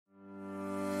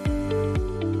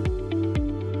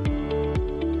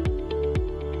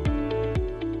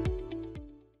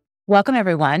Welcome,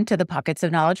 everyone, to the Pockets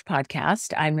of Knowledge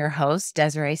podcast. I'm your host,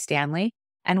 Desiree Stanley.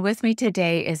 And with me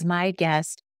today is my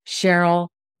guest, Cheryl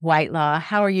Whitelaw.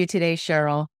 How are you today,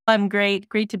 Cheryl? I'm great.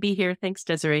 Great to be here. Thanks,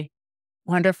 Desiree.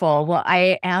 Wonderful. Well,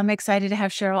 I am excited to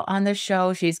have Cheryl on the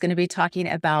show. She's going to be talking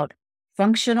about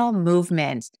functional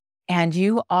movement. And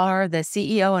you are the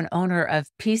CEO and owner of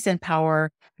Peace and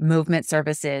Power Movement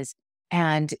Services.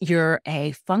 And you're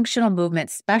a functional movement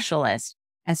specialist.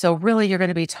 And so, really, you're going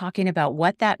to be talking about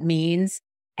what that means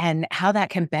and how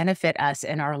that can benefit us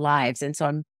in our lives. And so,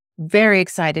 I'm very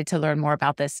excited to learn more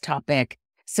about this topic.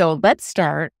 So, let's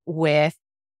start with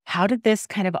how did this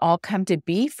kind of all come to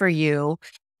be for you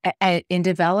in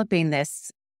developing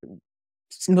this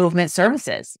movement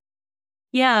services?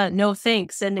 Yeah, no,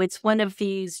 thanks. And it's one of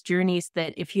these journeys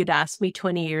that if you'd asked me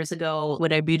 20 years ago,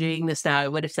 would I be doing this now? I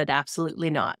would have said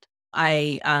absolutely not.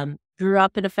 I grew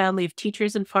up in a family of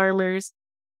teachers and farmers,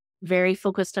 very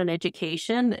focused on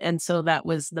education. And so that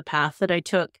was the path that I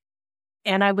took.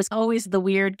 And I was always the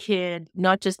weird kid,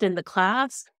 not just in the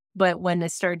class, but when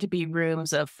it started to be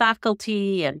rooms of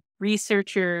faculty and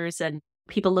researchers and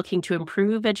people looking to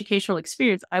improve educational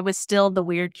experience, I was still the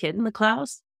weird kid in the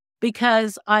class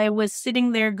because I was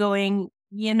sitting there going,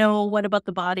 what about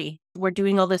the body? We're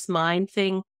doing all this mind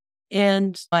thing.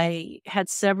 And I had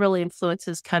several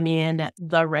influences come in at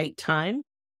the right time,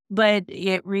 but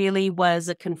it really was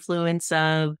a confluence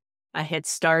of I had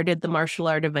started the martial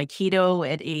art of Aikido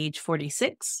at age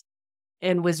 46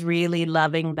 and was really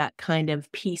loving that kind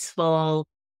of peaceful,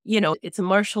 it's a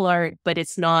martial art, but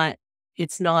it's not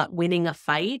winning a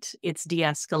fight, it's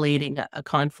de-escalating a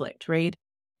conflict, right?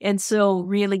 And so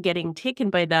really getting taken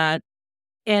by that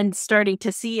and starting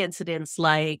to see incidents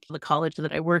like the college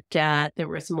that I worked at, there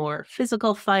was more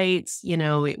physical fights,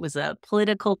 it was a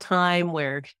political time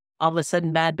where all of a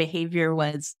sudden bad behavior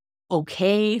was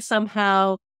okay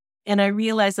somehow. And I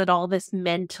realized that all this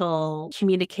mental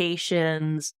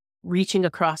communications, reaching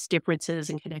across differences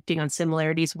and connecting on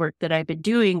similarities work that I've been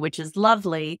doing, which is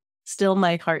lovely, still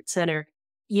my heart center.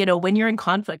 When you're in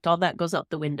conflict, all that goes out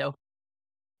the window.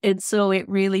 And so it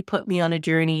really put me on a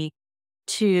journey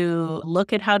to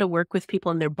look at how to work with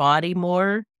people in their body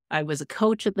more. I was a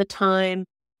coach at the time,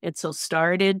 and so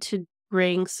started to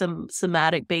bring some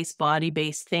somatic based, body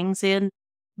based things in.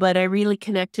 But I really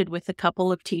connected with a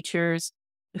couple of teachers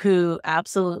who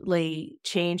absolutely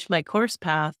changed my course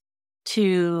path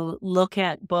to look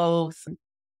at both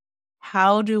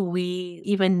how do we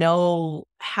even know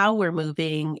how we're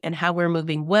moving and how we're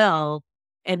moving well,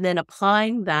 and then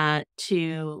applying that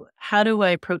to how do I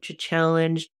approach a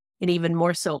challenge, and even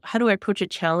more so, how do I approach a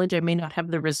challenge I may not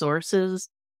have the resources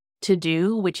to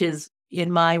do, which is in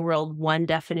my world, one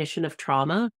definition of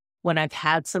trauma. When I've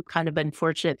had some kind of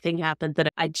unfortunate thing happen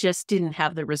that I just didn't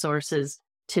have the resources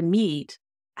to meet,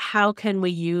 how can we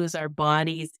use our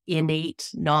body's innate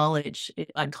knowledge,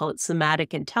 I call it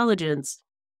somatic intelligence,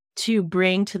 to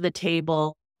bring to the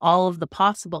table all of the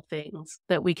possible things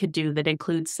that we could do that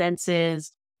includes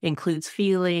senses, includes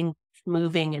feeling,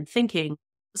 moving, and thinking,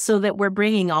 so that we're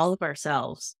bringing all of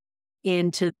ourselves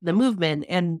into the movement.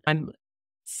 And I'm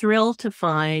thrilled to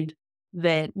find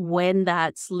that when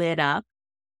that's lit up,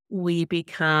 we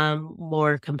become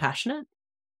more compassionate.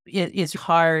 It is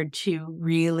hard to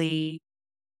really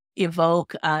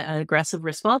evoke an aggressive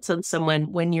response on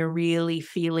someone when you're really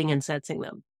feeling and sensing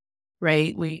them,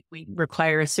 right? We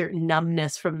require a certain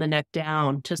numbness from the neck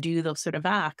down to do those sort of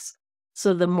acts.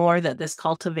 So the more that this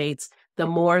cultivates, the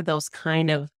more those kind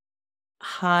of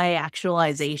high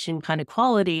actualization kind of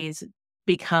qualities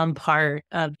become part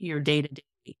of your day to day.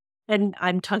 And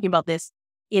I'm talking about this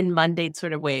in mundane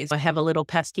sort of ways. I have a little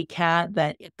pesky cat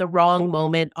that at the wrong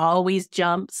moment always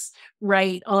jumps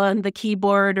right on the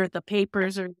keyboard or the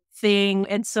papers or thing.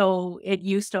 And so it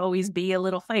used to always be a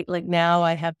little fight. Like now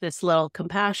I have this little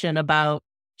compassion about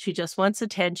she just wants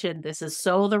attention. This is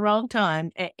so the wrong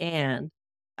time. And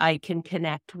I can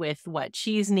connect with what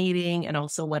she's needing and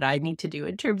also what I need to do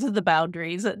in terms of the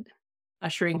boundaries and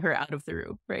ushering her out of the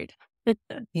room. Right.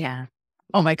 Yeah.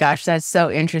 Oh my gosh, that's so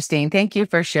interesting. Thank you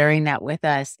for sharing that with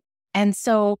us. And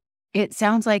so it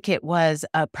sounds like it was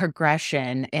a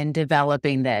progression in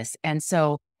developing this. And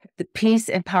so the peace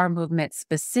and power movement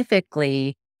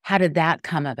specifically, how did that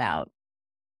come about?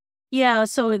 Yeah,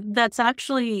 so that's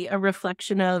actually a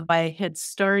reflection of I had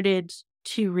started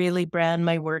to really brand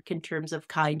my work in terms of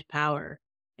kind power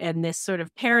and this sort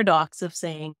of paradox of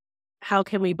saying, how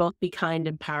can we both be kind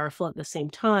and powerful at the same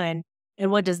time? And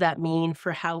what does that mean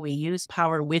for how we use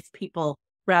power with people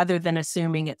rather than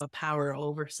assuming it's a power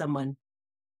over someone?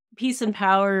 Peace and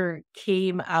power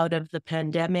came out of the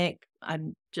pandemic.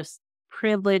 I'm just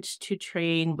privileged to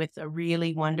train with a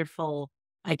really wonderful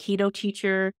Aikido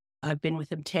teacher. I've been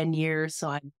with him 10 years. So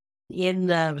I'm in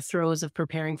the throes of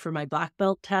preparing for my black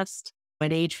belt test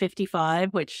at age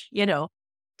 55, which,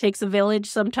 takes a village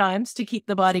sometimes to keep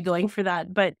the body going for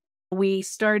that. But we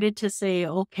started to say,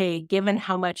 okay, given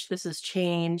how much this has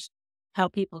changed, how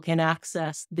people can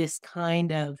access this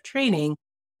kind of training,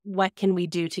 what can we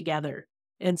do together?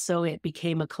 And so it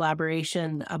became a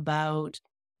collaboration about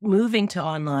moving to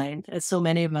online, as so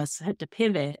many of us had to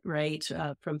pivot, right,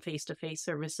 from face to face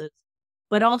services,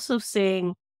 but also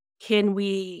saying, can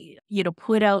we,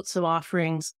 put out some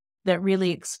offerings that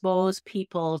really expose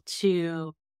people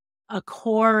to a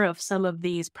core of some of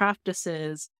these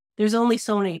practices? There's only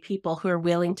so many people who are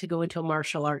willing to go into a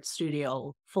martial arts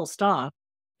studio, full stop.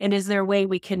 And is there a way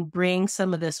we can bring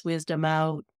some of this wisdom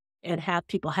out and have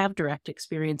people have direct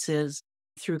experiences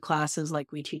through classes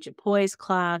like we teach a poise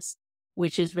class,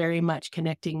 which is very much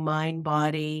connecting mind,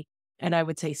 body, and I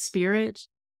would say spirit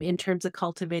in terms of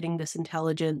cultivating this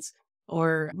intelligence,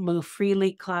 or move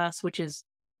freely class, which is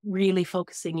really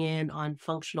focusing in on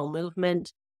functional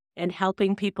movement and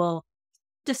helping people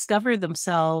discover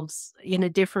themselves in a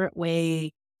different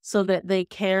way so that they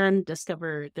can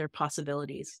discover their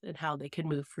possibilities and how they can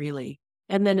move freely.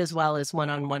 And then as well as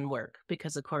one-on-one work,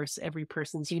 because of course, every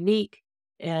person's unique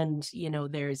and,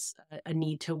 there's a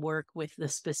need to work with the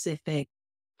specific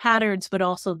patterns, but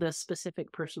also the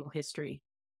specific personal history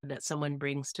that someone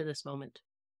brings to this moment.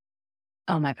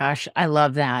 Oh my gosh, I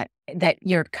love that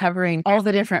you're covering all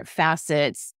the different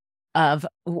facets of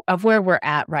where we're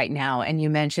at right now. And you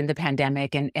mentioned the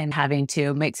pandemic and having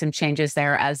to make some changes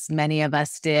there, as many of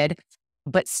us did,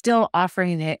 but still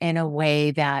offering it in a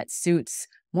way that suits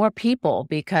more people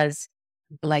because,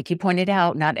 like you pointed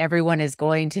out, not everyone is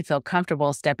going to feel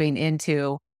comfortable stepping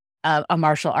into a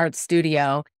martial arts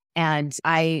studio. And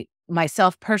I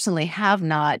myself personally have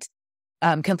not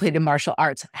completed martial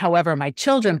arts. However, my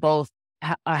children both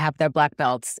have their black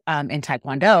belts in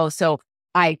Taekwondo. So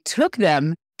I took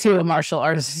them to a martial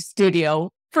arts studio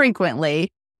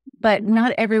frequently, but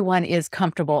not everyone is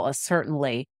comfortable,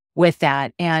 certainly, with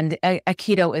that. And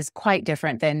Aikido is quite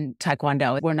different than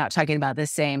Taekwondo. We're not talking about the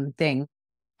same thing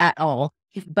at all.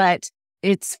 But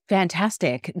it's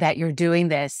fantastic that you're doing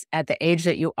this at the age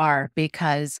that you are,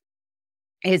 because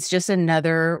it's just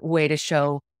another way to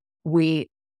show we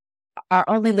our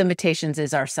only limitations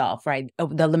is ourself, right?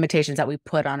 The limitations that we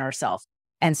put on ourselves.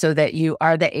 And so that you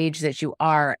are the age that you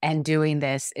are and doing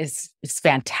this is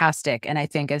fantastic. And I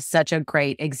think is such a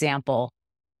great example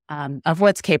of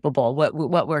what's capable,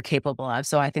 what we're capable of.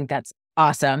 So I think that's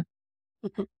awesome.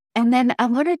 And then I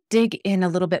want to dig in a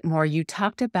little bit more. You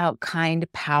talked about kind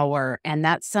power, and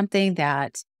that's something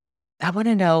that I want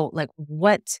to know, like,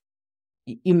 what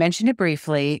you mentioned it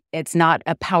briefly. It's not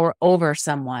a power over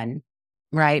someone,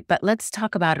 right? But let's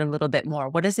talk about it a little bit more.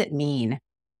 What does it mean?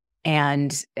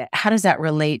 And how does that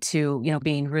relate to,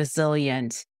 being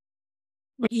resilient?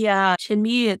 Yeah, to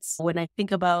me, it's when I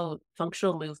think about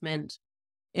functional movement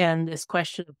and this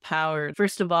question of power,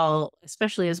 first of all,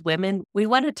 especially as women, we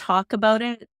want to talk about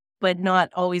it, but not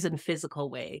always in a physical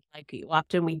way. Like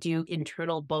often we do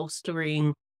internal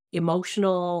bolstering,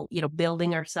 emotional,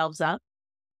 building ourselves up.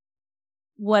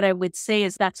 What I would say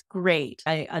is that's great.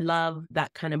 I love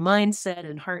that kind of mindset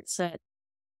and heart set.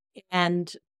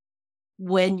 And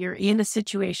when you're in a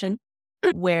situation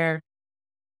where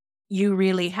you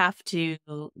really have to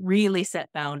really set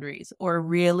boundaries or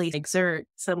really exert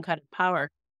some kind of power,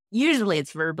 usually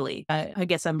it's verbally. I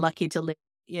guess I'm lucky to live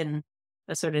in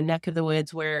a sort of neck of the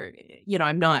woods where,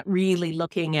 I'm not really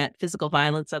looking at physical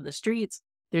violence on the streets.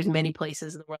 There's many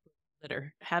places in the world that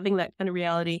are having that kind of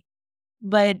reality.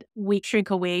 But we shrink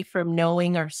away from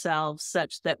knowing ourselves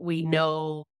such that we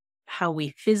know how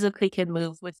we physically can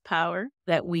move with power,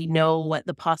 that we know what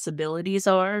the possibilities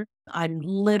are. I'm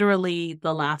literally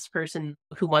the last person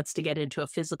who wants to get into a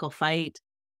physical fight.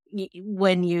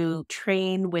 When you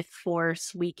train with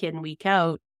force week in, week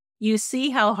out, you see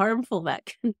how harmful that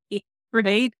can be,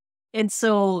 right? And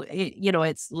so,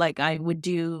 it's like I would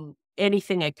do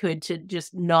anything I could to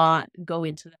just not go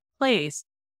into that place.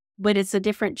 But it's a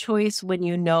different choice when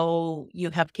you know you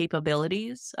have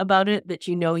capabilities about it, that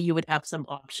you would have some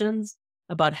options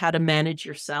about how to manage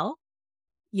yourself,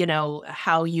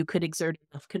 how you could exert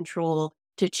enough control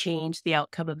to change the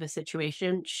outcome of a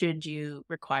situation should you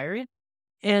require it.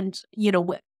 And,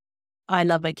 I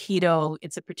love Aikido.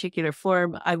 It's a particular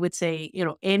form. I would say,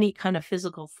 any kind of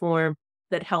physical form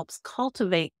that helps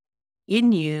cultivate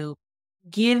in you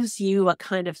gives you a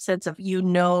kind of sense of,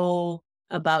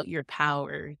 about your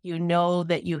power,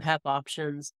 that you have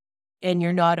options and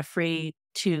you're not afraid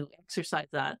to exercise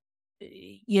that.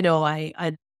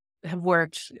 I have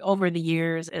worked over the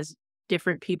years as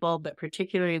different people, but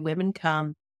particularly women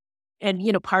come. And,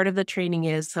 part of the training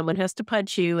is someone has to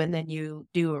punch you and then you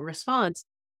do a response.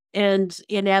 And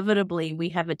inevitably, we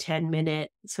have a 10-minute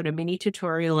sort of mini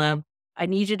tutorial of, I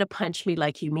need you to punch me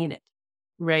like you mean it.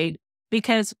 Right.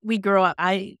 Because we grow up,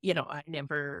 I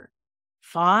never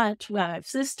fought. I have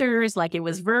sisters, like it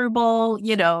was verbal,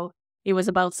 it was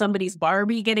about somebody's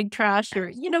Barbie getting trashed or,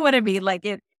 you know what I mean? Like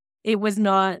it was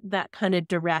not that kind of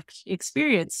direct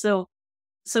experience. So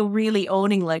really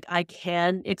owning like I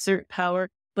can exert power,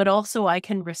 but also I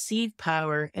can receive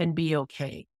power and be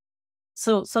okay.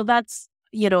 So that's,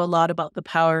 a lot about the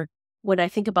power. When I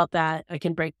think about that, I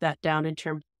can break that down in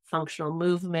terms of functional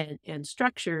movement and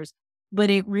structures, but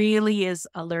it really is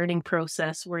a learning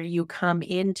process where you come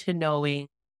into knowing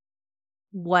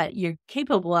what you're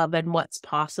capable of and what's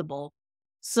possible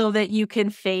so that you can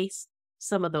face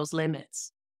some of those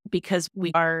limits. Because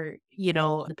we are,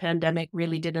 the pandemic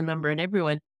really did a number on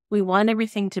everyone. We want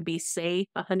everything to be safe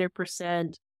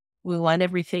 100%. We want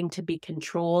everything to be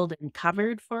controlled and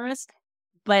covered for us,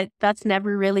 but that's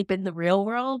never really been the real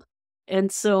world.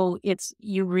 And so it's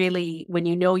you really, when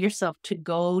you know yourself, to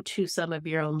go to some of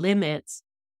your own limits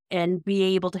and be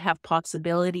able to have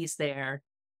possibilities there,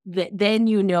 that then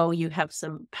you have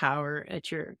some power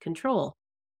at your control.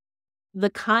 The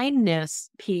kindness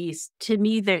piece, to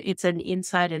me, there it's an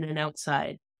inside and an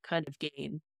outside kind of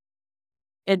game.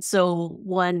 And so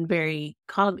one very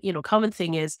common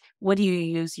thing is, what do you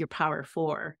use your power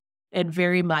for? And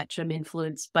very much I'm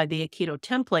influenced by the Aikido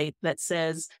template that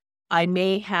says I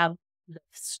may have the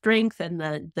strength and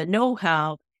the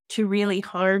know-how to really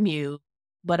harm you,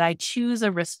 but I choose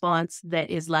a response that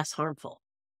is less harmful.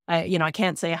 I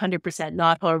can't say 100%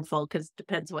 not harmful because it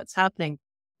depends what's happening,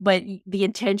 but the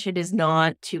intention is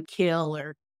not to kill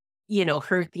or,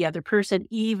 hurt the other person,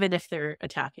 even if they're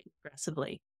attacking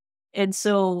aggressively. And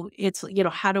so it's,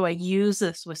 how do I use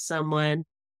this with someone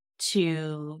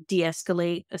to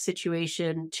de-escalate a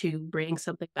situation, to bring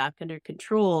something back under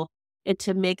control, and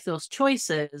to make those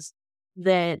choices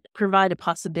that provide a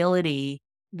possibility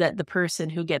that the person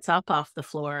who gets up off the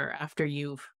floor after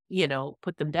you've,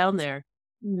 put them down there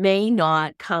may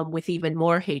not come with even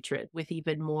more hatred, with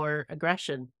even more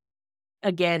aggression.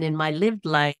 Again, in my lived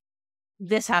life,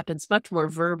 this happens much more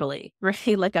verbally,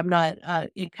 right? Like I'm not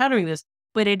encountering this,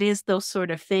 but it is those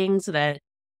sort of things that,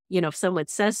 if someone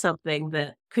says something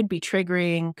that could be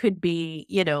triggering, could be,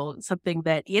 something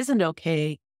that isn't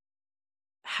okay,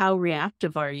 how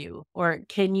reactive are you? Or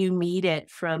can you meet it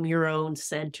from your own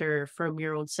center,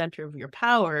 of your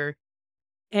power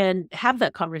and have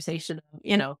that conversation,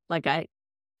 like I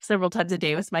several times a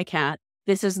day with my cat.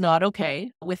 This is not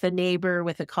okay with a neighbor,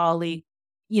 with a colleague.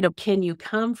 Can you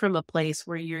come from a place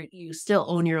where you still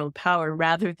own your own power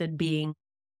rather than being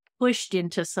pushed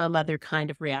into some other kind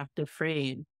of reactive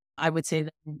frame? I would say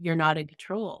that you're not in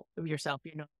control of yourself.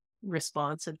 You're not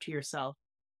responsive to yourself.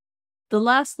 The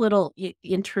last little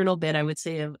internal bit I would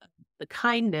say of the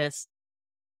kindness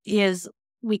is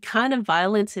we kind of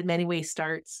violence in many ways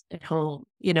starts at home.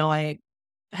 I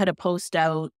had a post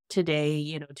out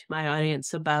today, to my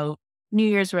audience about New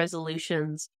Year's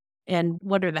resolutions and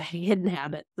what are the hidden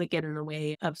habits that get in the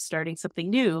way of starting something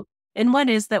new. And one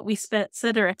is that we set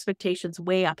our expectations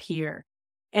way up here.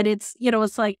 And it's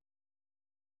like,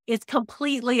 it's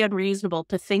completely unreasonable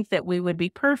to think that we would be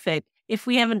perfect if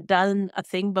we haven't done a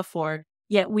thing before,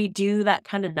 yet we do that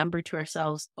kind of number to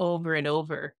ourselves over and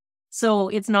over. So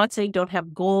it's not saying don't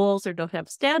have goals or don't have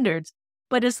standards,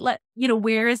 but it's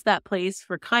where is that place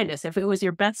for kindness? If it was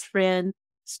your best friend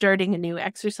starting a new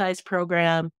exercise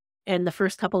program and the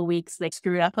first couple of weeks they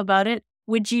screwed up about it,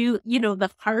 would you,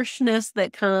 the harshness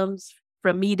that comes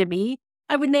from me to me,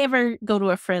 I would never go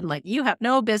to a friend like, you have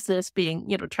no business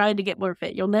being, trying to get more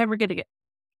fit. You're never going to get.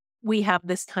 We have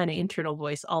this kind of internal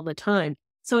voice all the time.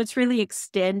 So it's really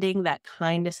extending that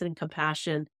kindness and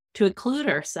compassion to include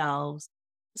ourselves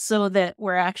so that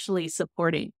we're actually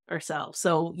supporting ourselves.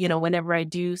 So, whenever I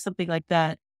do something like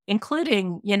that,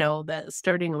 including, the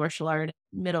starting a martial art at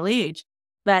middle age,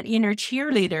 that inner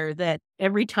cheerleader that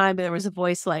every time there was a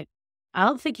voice like, I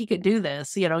don't think you could do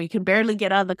this. You can barely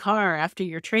get out of the car after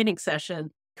your training session.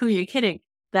 Who are you kidding?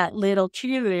 That little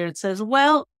cheerleader that says,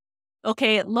 well,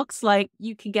 okay, it looks like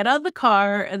you can get out of the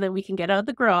car and then we can get out of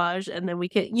the garage and then we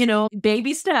can,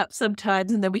 baby steps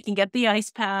sometimes and then we can get the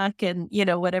ice pack and,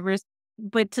 whatever.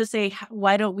 But to say,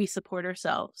 why don't we support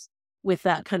ourselves with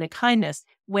that kind of kindness?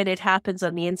 When it happens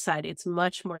on the inside, it's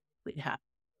much more likely to happen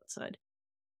outside.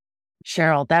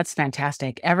 Cheryl, that's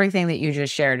fantastic. Everything that you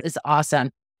just shared is awesome.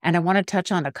 And I want to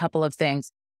touch on a couple of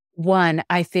things. One,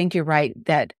 I think you're right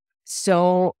that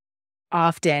so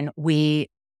often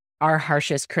we are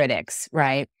harshest critics,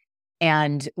 right?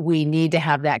 And we need to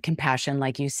have that compassion,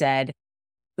 like you said,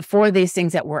 for these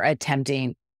things that we're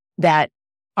attempting that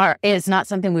is not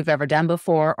something we've ever done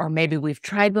before, or maybe we've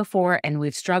tried before and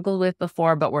we've struggled with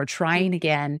before, but we're trying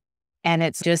again. And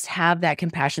it's just have that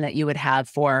compassion that you would have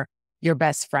for your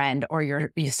best friend or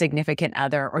your significant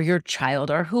other or your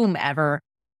child or whomever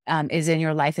is in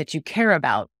your life that you care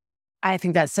about. I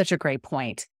think that's such a great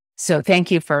point. So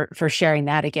thank you for sharing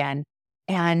that again.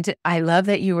 And I love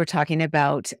that you were talking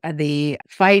about the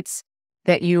fights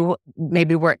that you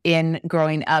maybe were in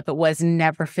growing up. It was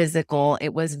never physical,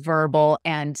 it was verbal.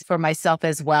 And for myself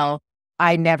as well,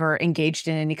 I never engaged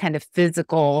in any kind of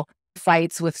physical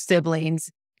fights with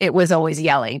siblings. It was always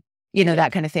yelling,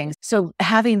 that kind of thing. So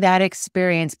having that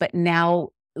experience, but now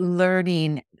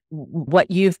learning what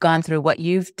you've gone through, what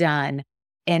you've done,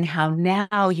 and how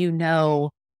now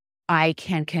I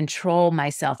can control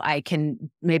myself. I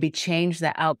can maybe change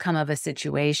the outcome of a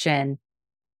situation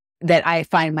that I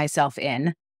find myself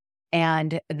in.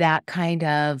 And that kind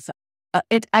of,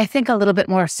 I think a little bit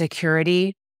more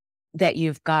security that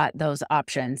you've got those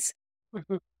options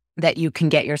Mhm. that you can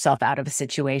get yourself out of a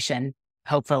situation,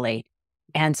 hopefully.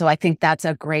 And so I think that's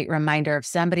a great reminder if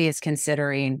somebody is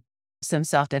considering some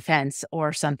self defense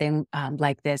or something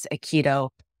like this, Aikido,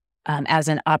 as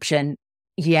an option.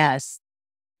 Yes,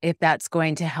 if that's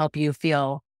going to help you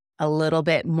feel a little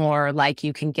bit more like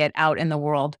you can get out in the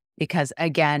world. Because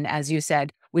again, as you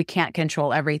said, we can't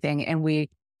control everything. And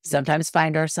we sometimes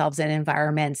find ourselves in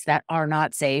environments that are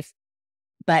not safe.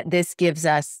 But this gives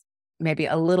us maybe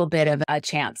a little bit of a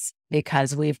chance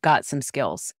because we've got some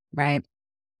skills, right?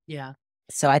 Yeah.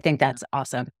 So I think that's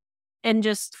awesome. And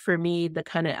just for me, the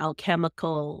kind of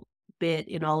alchemical bit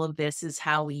in all of this is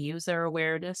how we use our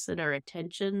awareness and our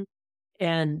attention.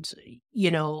 And, you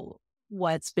know,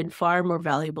 what's been far more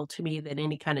valuable to me than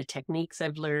any kind of techniques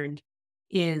I've learned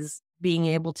is being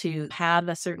able to have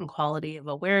a certain quality of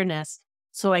awareness.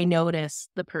 So I notice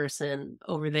the person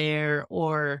over there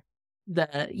or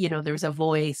there's a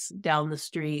voice down the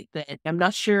street that I'm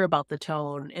not sure about the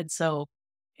tone. And so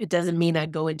it doesn't mean I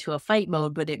go into a fight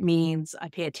mode, but it means I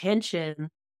pay attention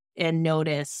and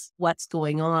notice what's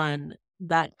going on.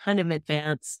 That kind of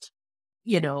advanced,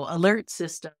 alert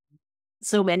system.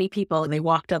 So many people, they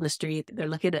walk down the street, they're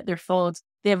looking at their phones.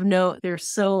 They're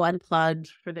so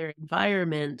unplugged for their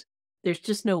environment. There's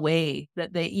just no way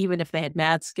that even if they had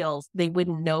mad skills, they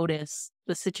wouldn't notice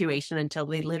the situation until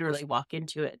they literally walk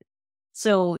into it.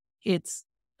 So it's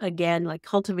again like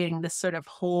cultivating this sort of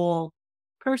whole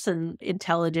person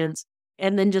intelligence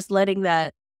and then just letting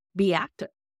that be active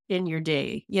in your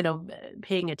day,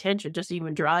 paying attention, just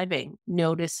even driving,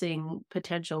 noticing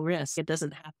potential risks. It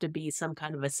doesn't have to be some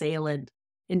kind of assailant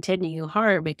intending you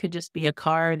harm. It could just be a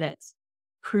car that's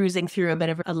cruising through a bit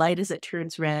of a light as it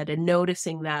turns red and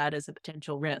noticing that as a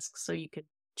potential risk. So you could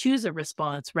choose a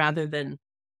response rather than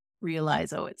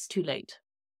realize, oh, it's too late.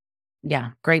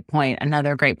 Yeah, great point.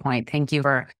 Another great point. Thank you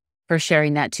for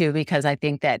sharing that too, because I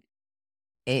think that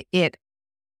it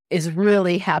is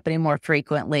really happening more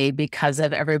frequently because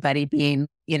of everybody being,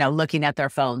 looking at their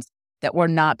phones, that we're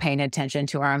not paying attention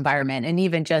to our environment. And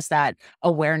even just that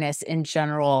awareness in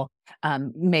general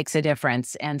makes a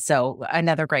difference. And so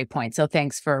another great point. So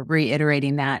thanks for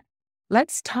reiterating that.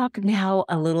 Let's talk now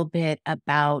a little bit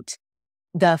about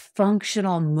the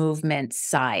functional movement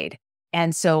side.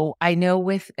 And so I know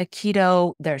with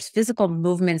Aikido, there's physical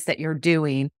movements that you're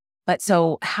doing, but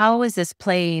so how is this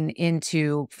playing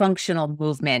into functional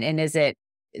movement? And is it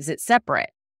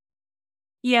separate?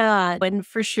 Yeah. And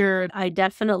for sure, I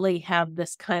definitely have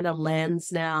this kind of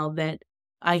lens now that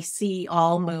I see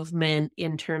all movement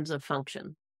in terms of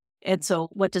function. And so,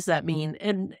 what does that mean?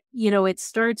 And, it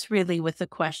starts really with the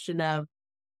question of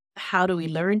how do we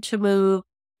learn to move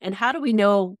and how do we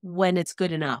know when it's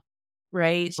good enough,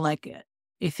 right? Like,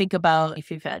 you think about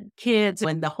if you've had kids,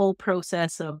 when the whole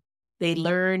process of they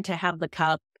learn to have the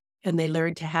cup and they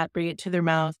learn to bring it to their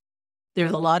mouth.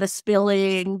 There's a lot of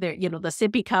spilling. The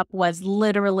sippy cup was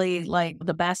literally like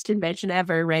the best invention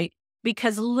ever, right?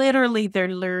 Because literally they're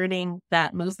learning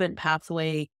that movement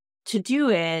pathway to do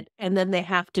it, and then they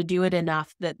have to do it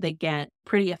enough that they get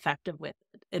pretty effective with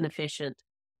it and efficient.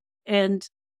 And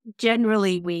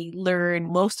generally, we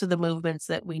learn most of the movements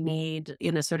that we need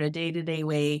in a sort of day to day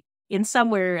way in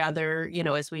some way or other,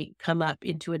 as we come up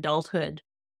into adulthood.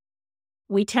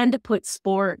 We tend to put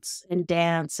sports and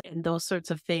dance and those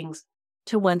sorts of things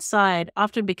to one side,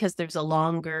 often because there's a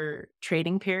longer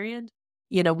training period.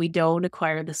 We don't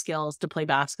acquire the skills to play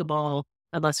basketball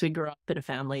unless we grew up in a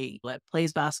family that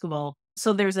plays basketball.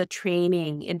 So there's a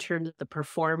training in terms of the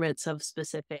performance of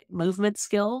specific movement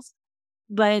skills.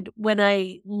 But when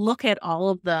I look at all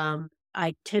of them,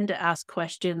 I tend to ask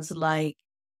questions like,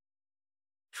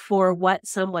 for what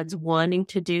someone's wanting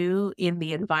to do in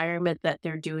the environment that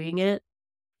they're doing it,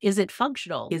 is it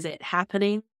functional? Is it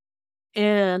happening?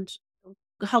 And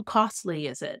how costly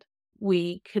is it?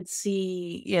 We could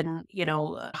see in,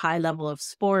 a high level of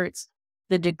sports,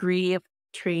 the degree of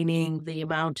training, the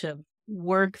amount of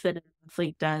work that an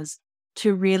athlete does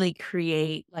to really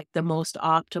create like the most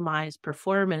optimized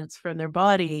performance from their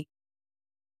body.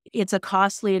 It's a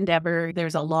costly endeavor.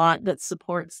 There's a lot that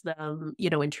supports them,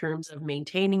 in terms of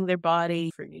maintaining their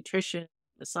body for nutrition,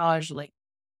 massage, like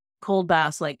cold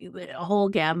baths, like a whole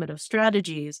gamut of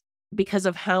strategies because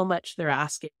of how much they're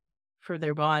asking for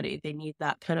their body. They need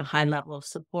that kind of high level of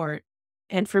support.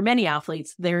 And for many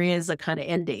athletes, there is a kind of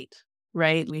end date,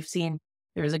 right? We've seen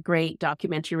there's a great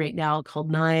documentary right now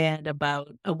called Naiad about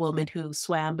a woman who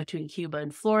swam between Cuba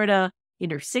and Florida in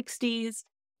her 60s,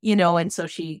 and so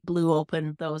she blew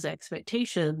open those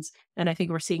expectations. And I think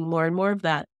we're seeing more and more of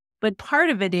that. But part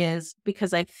of it is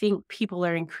because I think people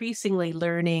are increasingly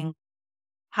learning,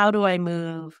 how do I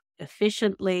move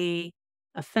efficiently,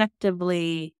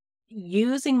 effectively,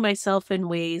 using myself in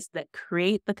ways that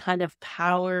create the kind of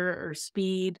power or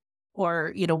speed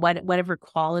or, whatever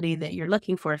quality that you're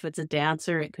looking for. If it's a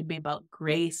dancer, it could be about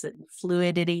grace and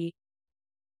fluidity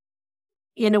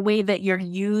in a way that you're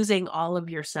using all of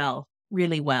yourself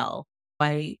really well.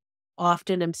 I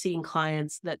often am seeing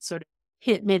clients that sort of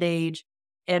hit mid-age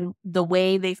and the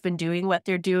way they've been doing what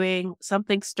they're doing,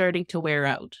 something's starting to wear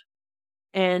out.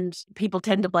 And people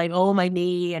tend to blame, oh, my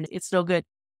knee, and it's no good.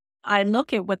 I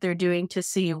look at what they're doing to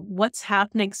see what's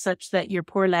happening such that your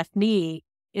poor left knee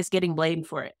is getting blamed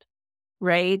for it,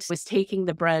 right? Was taking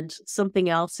the brunt. Something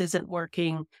else isn't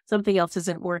working. Something else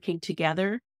isn't working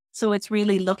together. So it's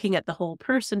really looking at the whole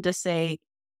person to say,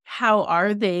 how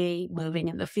are they moving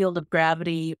in the field of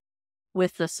gravity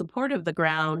with the support of the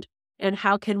ground? And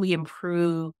how can we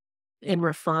improve and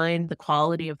refine the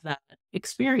quality of that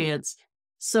experience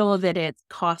so that it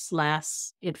costs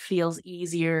less, it feels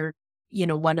easier?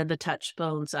 One of the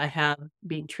touchstones I have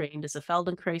being trained as a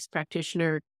Feldenkrais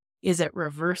practitioner, is it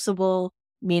reversible?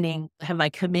 Meaning, have I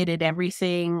committed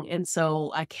everything and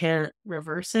so I can't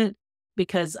reverse it?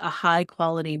 Because a high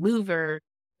quality mover,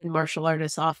 and martial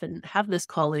artists often have this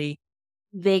quality,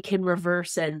 they can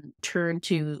reverse and turn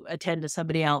to attend to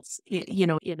somebody else, in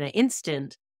an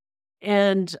instant.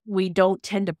 And we don't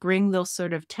tend to bring those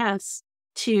sort of tests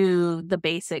to the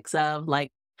basics of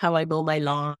like how I mow my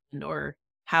lawn or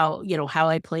how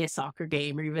I play a soccer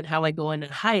game or even how I go on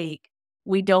a hike.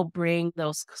 We don't bring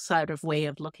those sort of way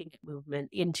of looking at movement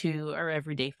into our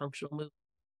everyday functional movement.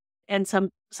 And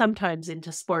sometimes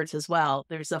into sports as well.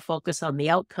 There's a focus on the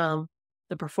outcome,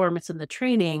 the performance and the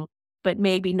training, but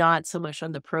maybe not so much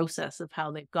on the process of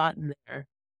how they've gotten there.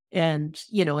 And,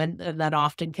 and that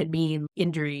often can mean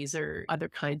injuries or other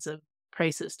kinds of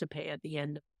prices to pay at the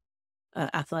end of an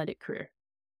athletic career.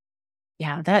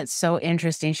 Yeah, that's so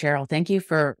interesting, Cheryl. Thank you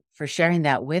for sharing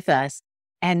that with us.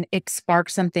 And it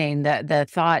sparked something, the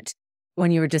thought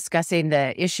when you were discussing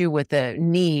the issue with the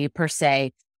knee per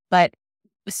se, but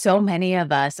so many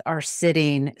of us are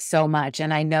sitting so much.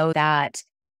 And I know that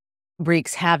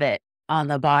wreaks havoc on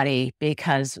the body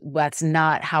because that's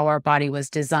not how our body was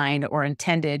designed or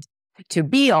intended to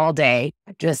be all day,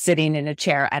 just sitting in a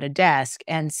chair at a desk.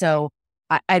 And so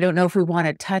I don't know if we want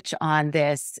to touch on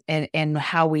this and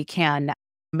how we can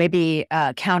maybe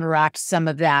counteract some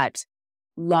of that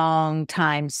long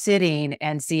time sitting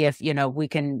and see if, we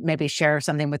can maybe share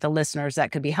something with the listeners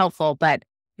that could be helpful. But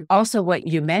also what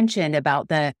you mentioned about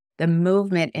the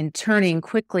movement and turning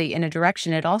quickly in a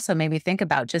direction, it also made me think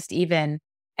about just even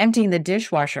emptying the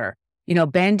dishwasher,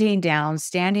 bending down,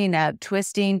 standing up,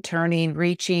 twisting, turning,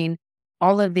 reaching.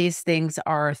 All of these things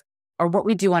are what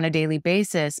we do on a daily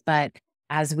basis. But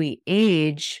as we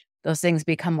age, those things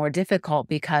become more difficult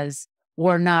because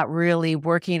we're not really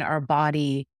working our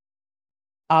body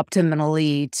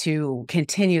optimally to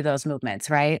continue those movements,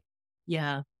 right?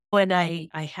 Yeah. When I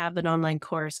have an online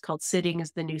course called Sitting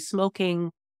is the New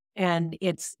Smoking. And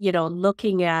it's,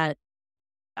 looking at,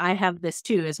 I have this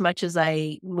too, as much as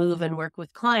I move and work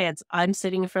with clients, I'm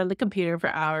sitting in front of the computer for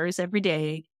hours every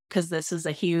day because this is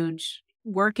a huge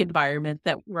work environment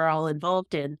that we're all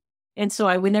involved in. And so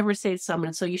I would never say to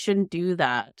someone, so you shouldn't do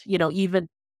that. Even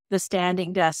the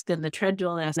standing desk and the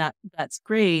treadmill, that's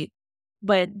great.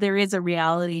 But there is a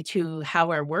reality to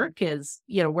how our work is,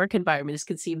 work environment is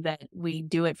conceived that we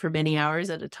do it for many hours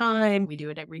at a time. We do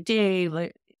it every day.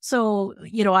 So,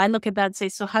 I look at that and say,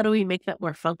 so how do we make that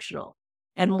more functional?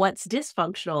 And what's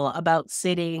dysfunctional about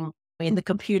sitting in the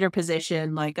computer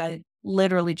position? Like I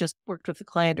literally just worked with a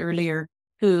client earlier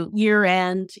who year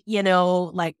end,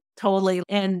 like Totally.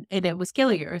 And it was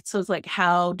killing her. So it's like,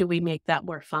 how do we make that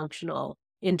more functional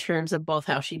in terms of both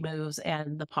how she moves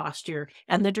and the posture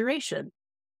and the duration?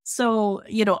 So,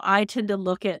 I tend to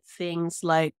look at things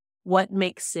like what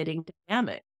makes sitting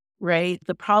dynamic, right?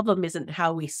 The problem isn't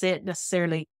how we sit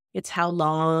necessarily, it's how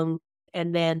long.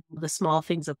 And then the small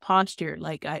things of posture,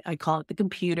 like I call it the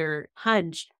computer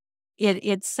hunch.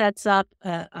 It sets up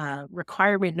a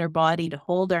requirement in our body to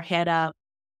hold our head up,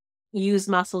 use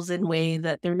muscles in a way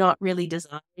that they're not really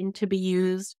designed to be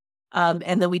used. And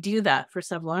then we do that for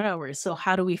several hours. So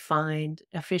how do we find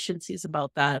efficiencies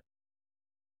about that?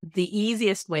 The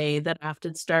easiest way that I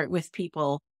often start with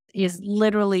people is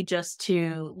literally just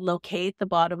to locate the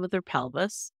bottom of their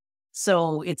pelvis.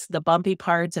 So it's the bumpy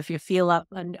parts. If you feel up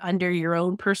under your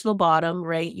own personal bottom,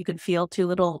 right, you can feel two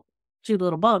little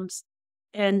bumps,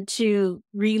 and to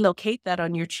relocate that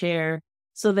on your chair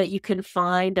so that you can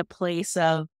find a place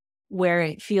of where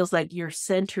it feels like you're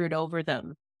centered over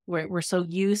them. Where we're so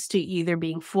used to either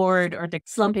being forward or to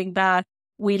slumping back,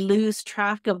 we lose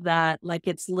track of that, like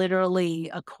it's literally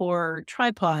a core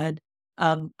tripod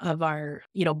of our,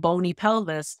 bony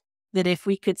pelvis, that if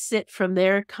we could sit from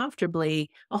there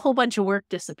comfortably, a whole bunch of work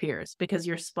disappears because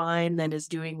your spine then is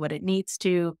doing what it needs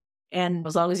to. And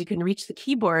as long as you can reach the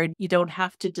keyboard, you don't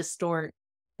have to distort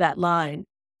that line.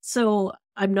 So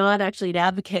I'm not actually an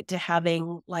advocate to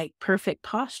having like perfect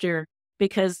posture,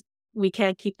 because we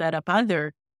can't keep that up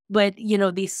either. But,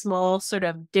 these small sort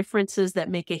of differences that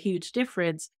make a huge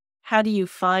difference, how do you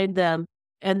find them?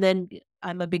 And then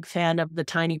I'm a big fan of the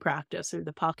tiny practice or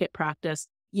the pocket practice,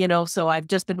 so I've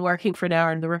just been working for an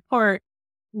hour in the report.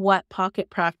 What pocket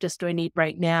practice do I need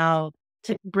right now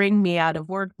to bring me out of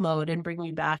work mode and bring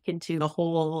me back into the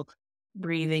whole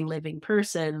breathing, living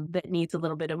person that needs a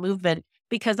little bit of movement?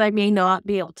 Because I may not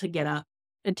be able to get up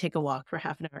and take a walk for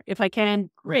half an hour. If I can,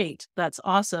 great, that's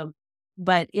awesome.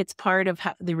 But it's part of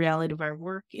the reality of our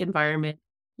work environment.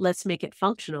 Let's make it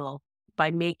functional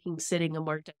by making sitting a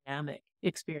more dynamic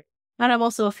experience. And I'm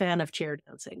also a fan of chair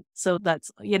dancing. So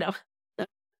that's,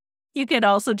 you could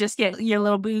also just get your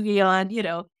little boogie on,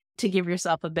 to give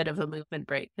yourself a bit of a movement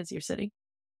break as you're sitting.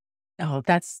 Oh,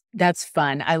 that's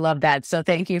fun. I love that. So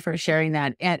thank you for sharing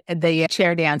that. And the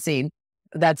chair dancing,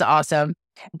 that's awesome.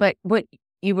 But what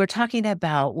you were talking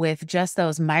about with just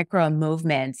those micro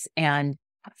movements, and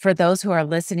for those who are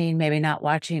listening, maybe not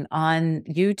watching on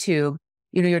YouTube,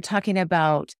 you're talking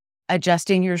about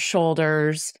adjusting your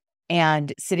shoulders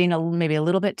and sitting maybe a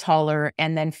little bit taller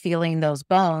and then feeling those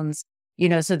bones,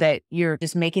 so that you're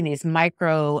just making these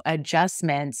micro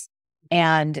adjustments,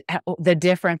 and the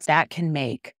difference that can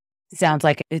make. Sounds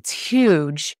like it's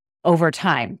huge over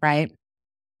time, right?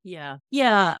 Yeah.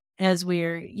 Yeah. As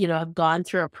we're, have gone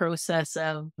through a process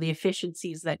of the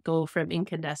efficiencies that go from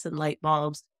incandescent light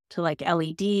bulbs to like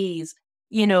LEDs,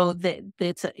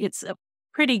 it's a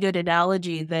pretty good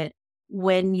analogy that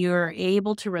when you're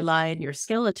able to rely on your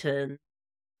skeleton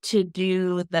to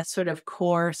do that sort of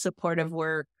core supportive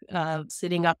work,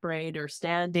 sitting upright or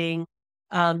standing,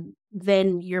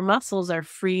 then your muscles are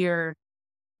freer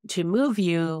to move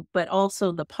you, but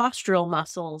also the postural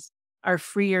muscles are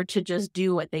freer to just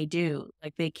do what they do.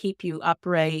 Like they keep you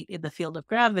upright in the field of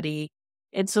gravity.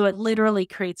 And so it literally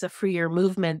creates a freer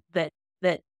movement that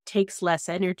takes less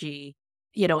energy,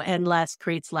 and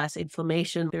creates less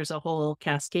inflammation. There's a whole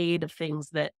cascade of things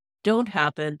that don't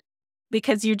happen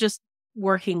because you're just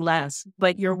working less,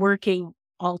 but you're working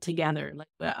all together.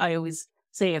 Like I always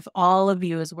say, if all of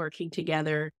you is working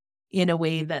together in a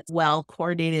way that's well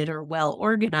coordinated or well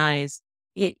organized,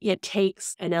 it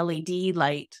takes an LED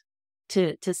light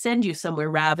to send you somewhere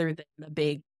rather than a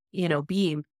big,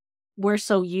 beam. We're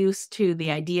so used to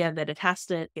the idea that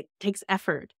it takes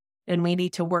effort and we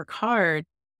need to work hard.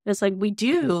 It's like we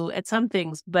do at some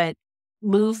things, but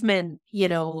movement,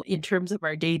 in terms of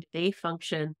our day-to-day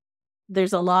function,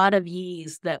 there's a lot of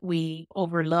ease that we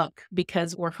overlook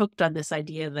because we're hooked on this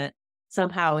idea that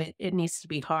somehow it needs to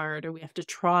be hard or we have to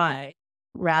try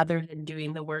rather than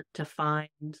doing the work to find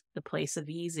the place of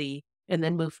easy and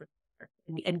then move from there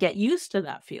and get used to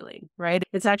that feeling, right?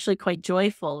 It's actually quite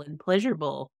joyful and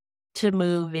pleasurable to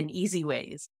move in easy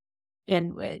ways.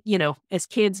 And, as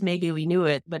kids, maybe we knew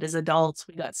it, but as adults,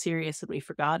 we got serious and we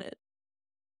forgot it.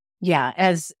 Yeah,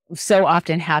 as so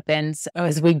often happens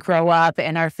as we grow up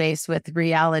and are faced with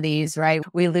realities, right?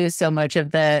 We lose so much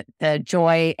of the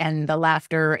joy and the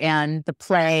laughter and the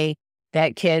play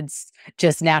that kids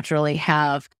just naturally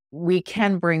have. We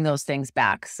can bring those things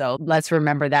back. So let's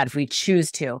remember that if we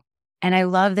choose to. And I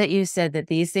love that you said that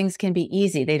these things can be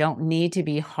easy. They don't need to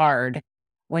be hard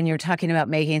when you're talking about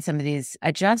making some of these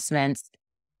adjustments.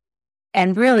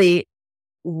 And really,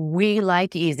 we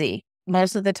like easy.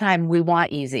 most of the time we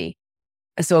want easy.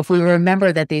 So if we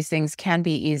remember that these things can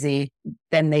be easy,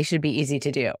 then they should be easy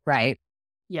to do, right?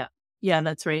 Yeah. Yeah,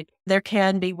 that's right. There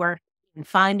can be work in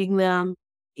finding them,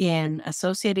 in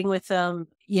associating with them.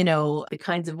 The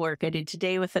kinds of work I did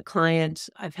today with a client,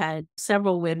 I've had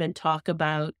several women talk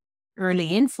about early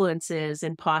influences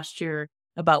in posture,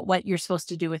 about what you're supposed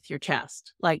to do with your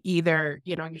chest. Like either,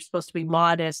 you're supposed to be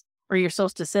modest or you're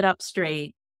supposed to sit up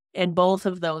straight. And both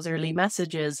of those early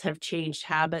messages have changed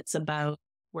habits about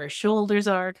where shoulders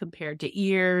are compared to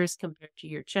ears, compared to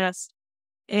your chest.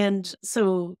 And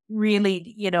so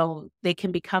really, they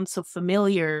can become so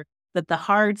familiar that the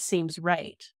hard seems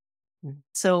right.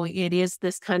 So it is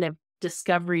this kind of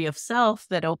discovery of self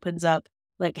that opens up,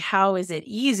 like, how is it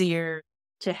easier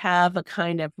to have a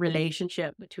kind of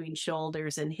relationship between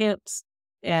shoulders and hips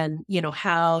and,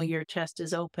 how your chest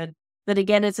is open. That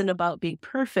again isn't about being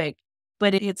perfect,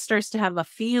 but it starts to have a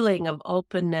feeling of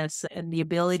openness and the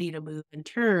ability to move and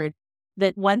turn,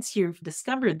 that once you've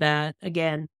discovered that,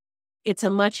 again, it's a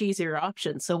much easier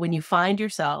option. So when you find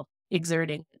yourself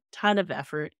exerting a ton of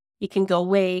effort, you can go,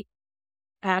 wait,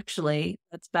 actually,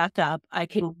 let's back up. I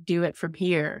can do it from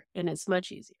here. And it's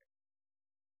much easier.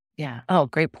 Yeah. Oh,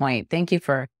 great point. Thank you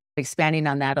for expanding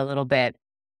on that a little bit.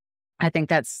 I think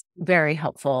that's very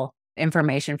helpful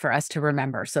information for us to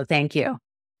remember. So thank you.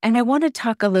 And I want to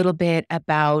talk a little bit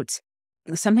about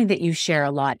something that you share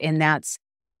a lot, and that's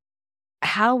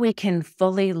how we can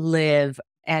fully live.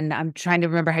 And I'm trying to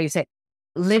remember how you say it,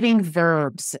 living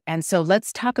verbs. And so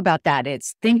let's talk about that.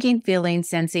 It's thinking, feeling,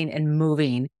 sensing, and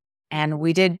moving. And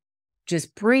we did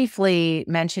just briefly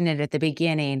mention it at the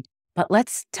beginning, but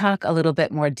let's talk a little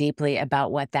bit more deeply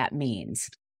about what that means.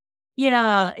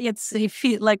 Yeah, I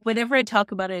feel like whenever I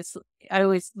talk about it,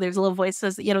 there's a little voice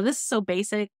says, this is so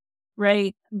basic,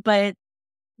 right? But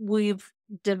we've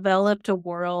developed a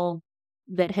world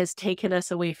that has taken us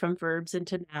away from verbs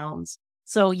into nouns.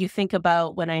 So you think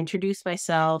about when I introduce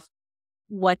myself,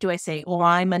 what do I say? Oh,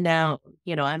 I'm a noun.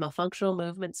 I'm a functional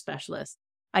movement specialist.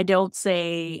 I don't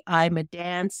say I'm a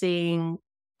dancing,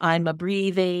 I'm a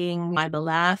breathing, I'm a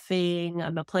laughing,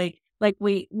 I'm a playing. Like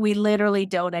we literally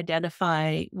don't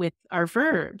identify with our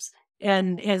verbs.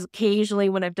 And as occasionally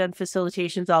when I've done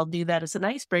facilitations, I'll do that as an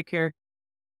icebreaker.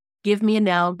 Give me a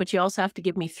noun, but you also have to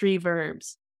give me 3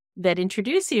 verbs that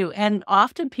introduce you. And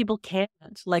often people can't,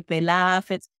 like they laugh.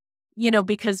 It's,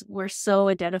 because we're so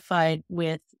identified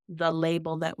with the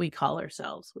label that we call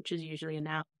ourselves, which is usually a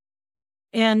noun.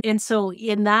 And so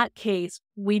in that case,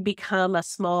 we become a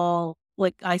small,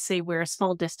 like I say, we're a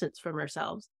small distance from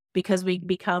ourselves because we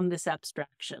become this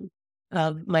abstraction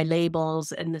of my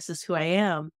labels and this is who I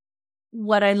am.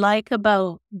 What I like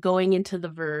about going into the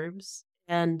verbs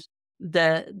and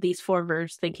these 4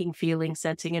 verbs, thinking, feeling,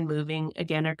 sensing, and moving,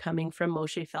 again, are coming from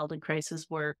Moshe Feldenkrais's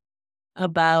work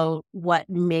about what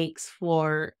makes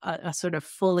for a sort of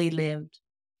fully lived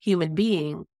human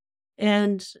being.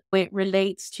 And it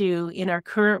relates to, in our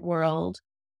current world,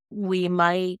 we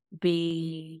might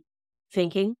be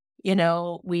thinking,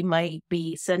 we might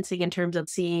be sensing in terms of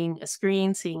seeing a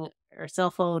screen, seeing our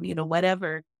cell phone,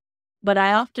 whatever. But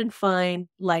I often find,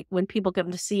 like, when people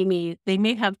come to see me, they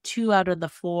may have 2 out of the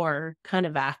 4 kind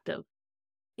of active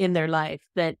in their life,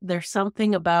 that there's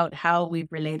something about how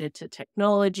we've related to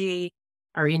technology,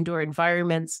 our indoor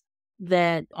environments,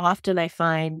 that often I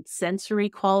find sensory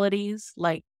qualities,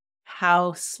 like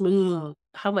how smooth,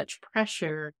 how much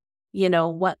pressure,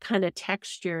 what kind of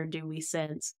texture do we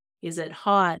sense? Is it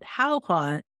hot? How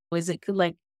hot? Is it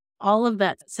like all of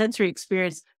that sensory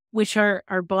experience, which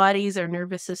our bodies, our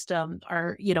nervous system,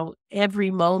 are,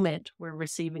 every moment we're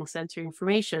receiving sensory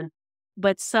information,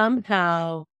 but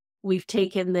somehow we've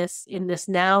taken this in this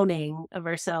nouning of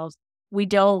ourselves. We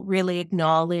don't really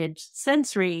acknowledge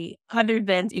sensory other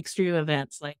than extreme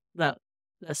events like the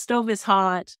stove is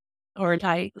hot, or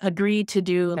I agreed to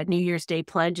do a New Year's Day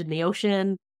plunge in the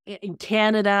ocean in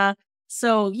Canada.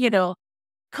 So,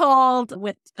 called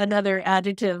with another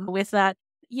adjective with that.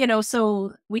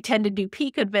 So we tend to do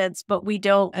peak events, but we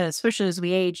don't, especially as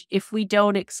we age, if we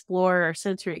don't explore our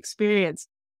sensory experience,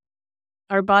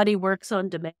 our body works on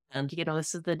demand.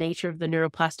 This is the nature of the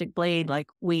neuroplastic blade. Like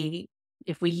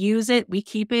if we use it, we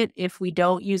keep it. If we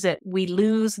don't use it, we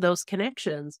lose those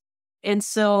connections. And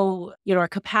so, our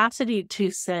capacity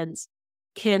to sense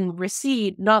can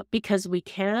recede, not because we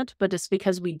can't, but it's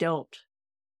because we don't.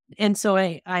 And so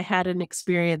I had an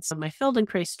experience on my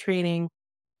Feldenkrais training.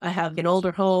 I have an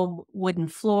older home, wooden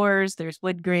floors, there's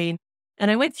wood grain.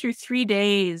 And I went through 3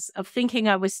 days of thinking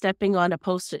I was stepping on a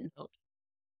Post-it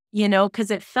note,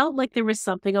 because it felt like there was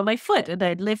something on my foot. And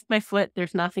I'd lift my foot,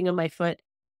 there's nothing on my foot,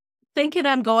 thinking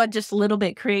I'm going just a little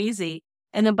bit crazy.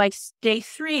 And then by day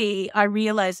 3, I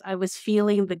realized I was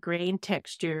feeling the grain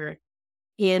texture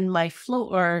in my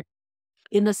floor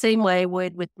in the same way I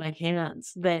would with my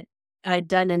hands, that I'd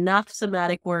done enough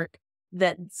somatic work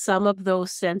that some of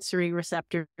those sensory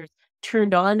receptors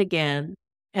turned on again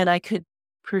and I could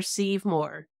perceive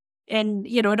more. And,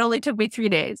 it only took me 3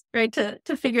 days, right,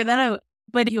 to figure that out.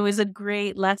 But it was a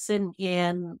great lesson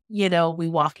in, we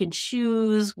walk in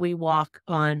shoes, we walk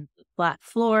on flat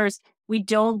floors. We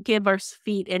don't give our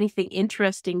feet anything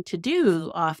interesting to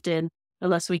do often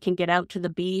unless we can get out to the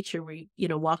beach or we,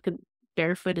 walk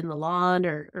barefoot in the lawn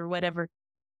or whatever.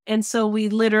 And so we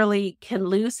literally can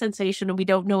lose sensation and we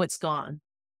don't know it's gone.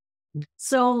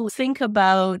 So think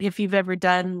about if you've ever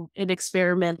done an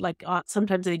experiment, like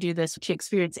sometimes they do this to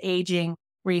experience aging,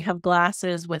 where you have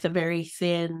glasses with a very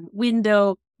thin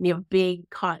window and you have big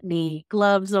cottony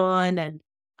gloves on and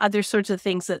other sorts of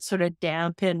things that sort of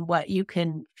dampen what you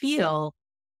can feel.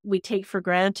 We take for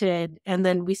granted and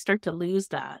then we start to lose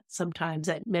that sometimes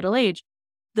at middle age.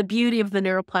 The beauty of the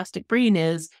neuroplastic brain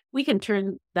is we can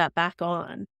turn that back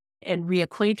on and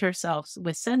reacquaint ourselves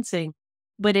with sensing.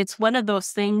 But it's one of those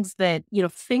things that,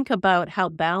 think about how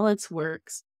balance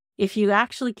works. If you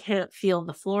actually can't feel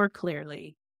the floor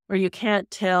clearly, or you can't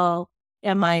tell,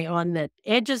 am I on the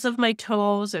edges of my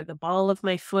toes or the ball of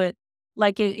my foot?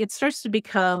 Like it starts to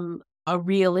become a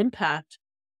real impact,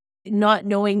 not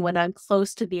knowing when I'm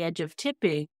close to the edge of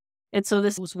tipping. And so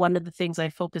this was one of the things I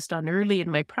focused on early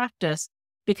in my practice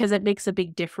because it makes a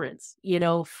big difference.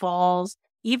 Falls,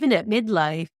 even at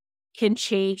midlife, can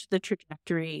change the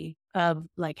trajectory of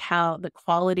like how the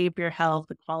quality of your health,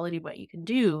 the quality of what you can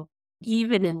do,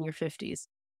 even in your 50s.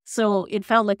 So it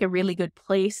felt like a really good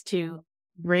place to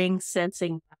bring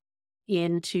sensing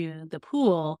into the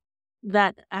pool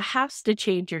that has to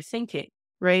change your thinking,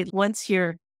 right? Once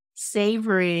you're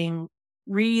savoring,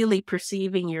 really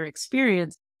perceiving your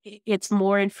experience, it's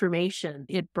more information.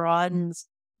 It broadens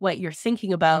what you're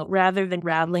thinking about rather than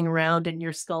rattling around in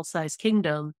your skull sized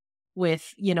kingdom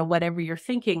with, whatever you're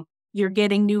thinking. You're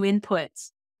getting new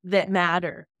inputs that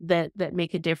matter, that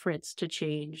make a difference to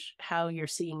change how you're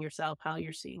seeing yourself, how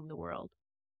you're seeing the world.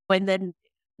 And then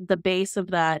the base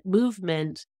of that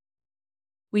movement,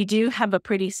 we do have a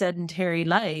pretty sedentary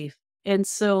life. And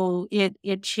so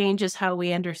it changes how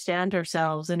we understand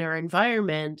ourselves and our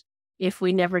environment if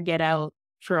we never get out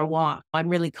for a walk. I'm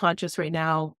really conscious right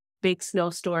now, big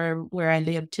snowstorm where I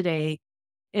live today.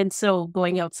 And so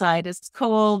going outside, it's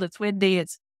cold, it's windy,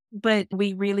 but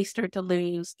we really start to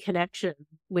lose connection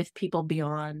with people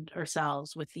beyond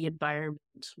ourselves, with the environment,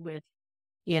 with,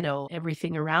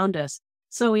 everything around us.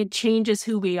 So it changes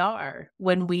who we are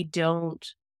when we don't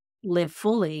live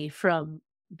fully from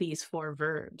these 4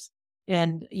 verbs.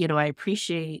 And, I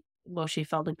appreciate Moshe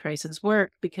Feldenkrais's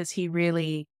work because he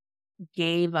really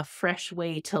gave a fresh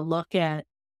way to look at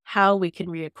how we can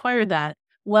reacquire that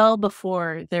well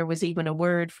before there was even a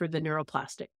word for the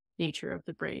neuroplastic nature of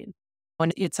the brain.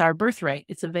 And it's our birthright.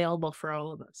 It's available for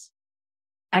all of us.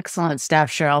 Excellent stuff,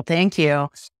 Cheryl. Thank you.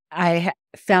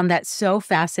 Found that so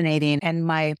fascinating. And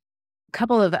my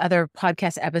couple of other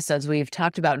podcast episodes, we've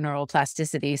talked about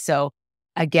neuroplasticity. So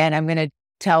again, I'm going to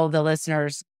tell the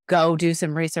listeners, go do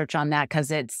some research on that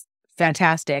because it's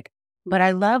fantastic. But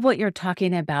I love what you're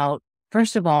talking about.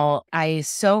 First of all, I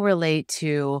so relate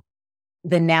to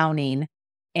the nouning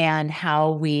and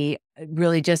how we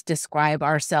really just describe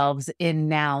ourselves in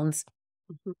nouns.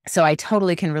 Mhm. So I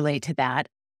totally can relate to that.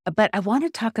 But I want to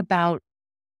talk about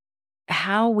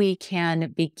how we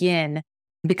can begin,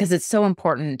 because it's so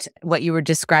important what you were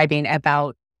describing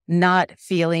about not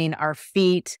feeling our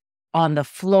feet on the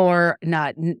floor,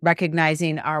 not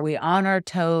recognizing, are we on our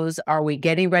toes? Are we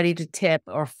getting ready to tip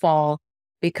or fall?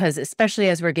 Because especially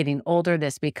as we're getting older,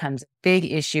 this becomes a big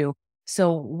issue.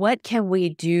 So what can we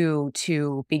do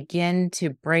to begin to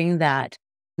bring that,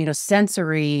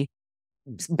 sensory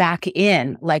back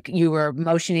in, like you were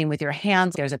motioning with your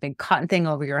hands, there's a big cotton thing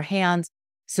over your hands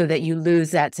so that you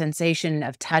lose that sensation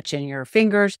of touch in your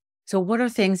fingers. So what are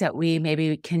things that we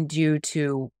maybe can do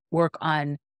to work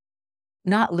on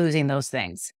not losing those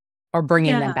things or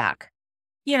bringing them Yeah. back?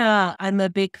 Yeah, I'm a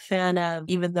big fan of,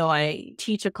 even though I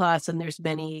teach a class and there's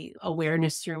many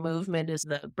awareness through movement is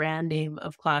the brand name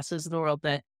of classes in the world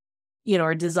that,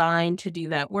 are designed to do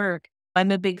that work.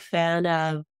 I'm a big fan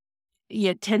of,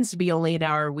 it tends to be only an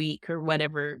hour a week or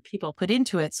whatever people put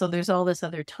into it. So there's all this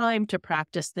other time to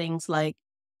practice things like,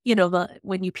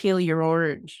 when you peel your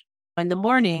orange in the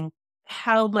morning,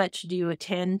 how much do you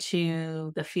attend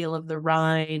to the feel of the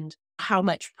rind? How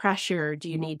much pressure do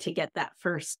you need to get that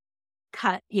first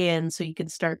cut in so you can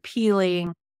start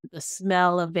peeling, the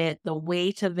smell of it, the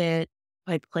weight of it.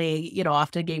 I play,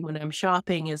 often a game when I'm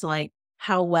shopping is like,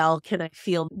 how well can I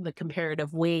feel the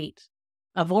comparative weight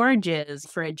of oranges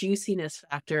for a juiciness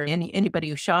factor? Anybody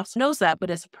who shops knows that, but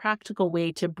it's a practical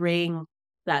way to bring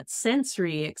that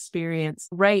sensory experience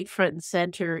right front and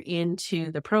center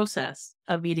into the process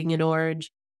of eating an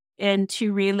orange and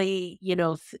to really,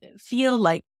 feel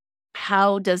like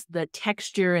how does the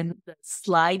texture and the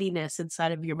slidiness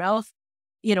inside of your mouth,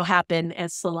 happen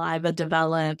as saliva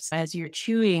develops, as you're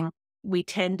chewing. We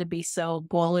tend to be so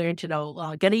goal-oriented, "Oh,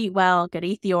 well, gotta eat well, gotta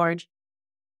eat the orange,"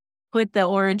 put the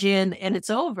orange in, and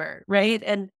it's over, right?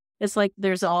 And it's like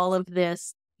there's all of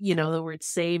this, the word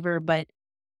savor, but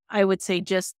I would say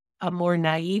just a more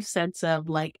naive sense of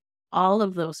like all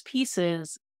of those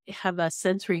pieces have a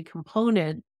sensory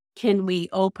component. Can we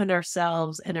open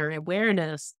ourselves and our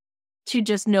awareness to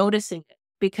just noticing it?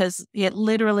 Because it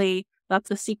literally, that's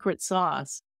the secret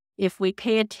sauce. If we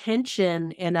pay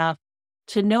attention enough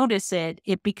to notice it,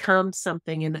 it becomes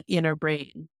something in our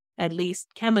brain, at least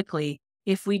chemically.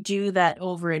 If we do that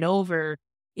over and over,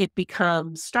 it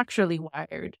becomes structurally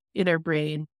wired in our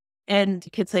brain. And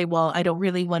you could say, well, I don't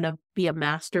really want to be a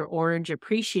master orange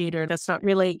appreciator. That's not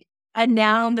really a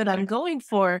noun that I'm going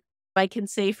for. I can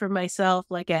say for myself,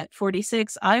 like at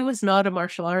 46, I was not a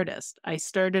martial artist. I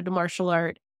started a martial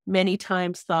art many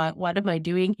times, thought, what am I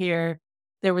doing here?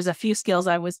 There was a few skills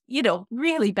I was,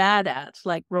 really bad at,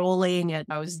 like rolling and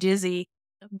I was dizzy.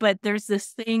 But there's this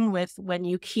thing with when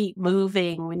you keep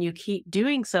moving, when you keep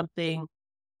doing something,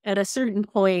 at a certain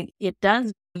point,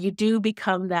 you do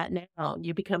become that now.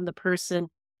 You become the person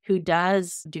who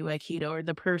does do Aikido or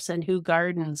the person who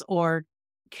gardens or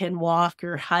can walk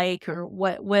or hike or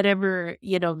whatever,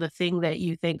 the thing that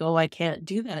you think, oh, I can't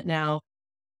do that now.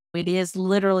 It is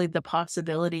literally the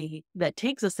possibility that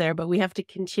takes us there, but we have to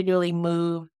continually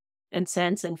move and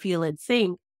sense and feel and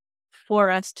think for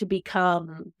us to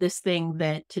become this thing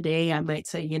that today I might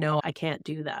say, I can't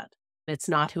do that. It's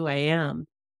not who I am.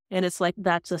 And it's like,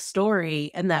 that's a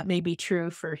story. And that may be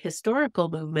true for historical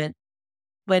movement,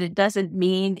 but it doesn't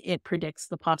mean it predicts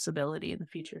the possibility in the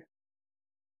future.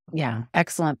 Yeah,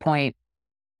 excellent point.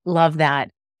 Love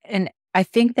that. And I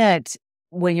think that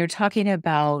when you're talking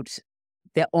about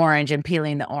the orange and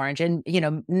peeling the orange, and,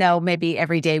 no, maybe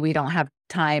every day we don't have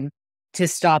time to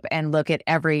stop and look at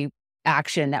every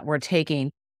action that we're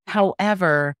taking.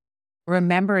 However,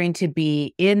 remembering to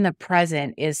be in the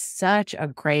present is such a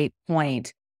great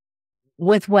point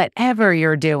with whatever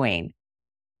you're doing,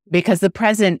 because the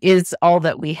present is all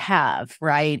that we have,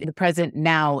 right? The present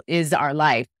now is our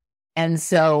life. And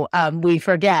so we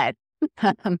forget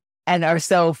and are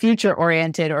so future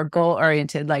oriented or goal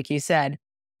oriented, like you said.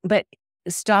 But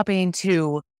stopping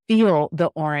to feel the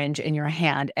orange in your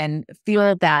hand and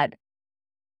feel that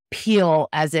peel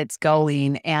as it's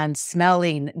going and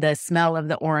smelling the smell of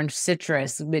the orange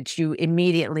citrus, which you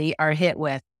immediately are hit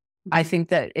with. I Mhm. think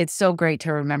that it's so great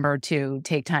to remember to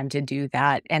take time to do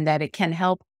that and that it can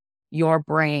help your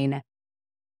brain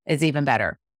is even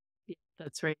better. Yeah,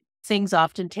 that's right. Things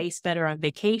often taste better on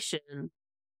vacation.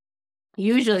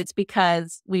 Usually it's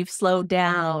because we've slowed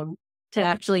down to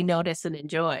actually notice and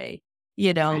enjoy.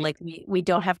 Right. Like we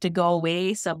don't have to go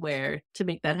away somewhere to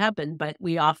make that happen, but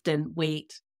we often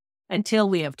wait until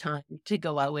we have time to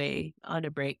go away on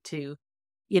a break to,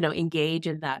 engage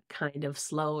in that kind of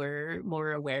slower,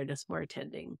 more awareness, more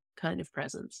attending kind of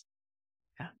presence.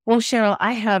 Yeah. Well, Cheryl,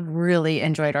 I have really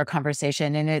enjoyed our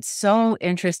conversation, and it's so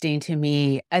interesting to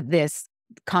me this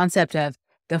concept of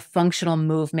the functional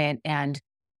movement. And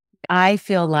I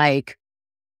feel like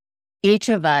each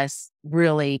of us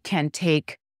really can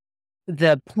take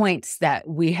the points that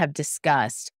we have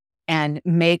discussed and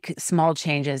make small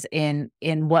changes in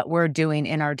what we're doing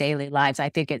in our daily lives. I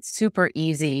think it's super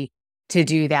easy to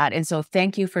do that. And so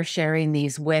thank you for sharing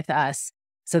these with us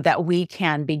so that we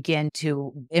can begin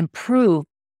to improve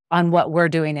on what we're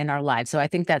doing in our lives. So I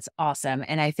think that's awesome.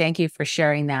 And I thank you for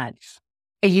sharing that.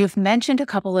 You've mentioned a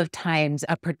couple of times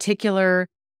a particular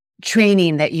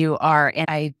training that you are, and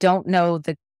I don't know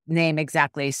the name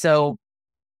exactly. So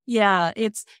Yeah,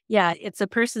 it's a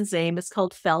person's name. It's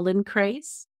called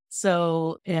Feldenkrais.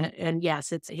 So, and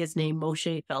yes, it's his name,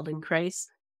 Moshe Feldenkrais.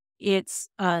 It's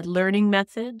a learning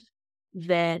method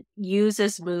that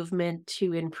uses movement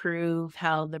to improve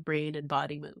how the brain and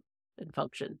body move and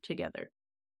function together.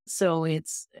 So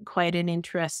it's quite an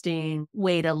interesting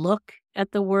way to look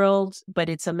at the world, but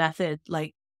it's a method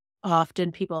like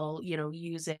often people,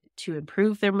 use it to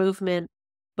improve their movement,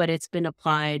 but it's been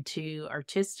applied to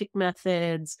artistic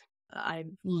methods.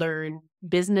 I've learned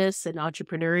business and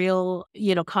entrepreneurial,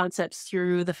 concepts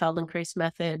through the Feldenkrais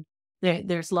method.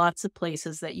 There's lots of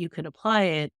places that you can apply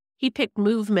it. he picked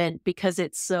movement because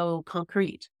it's so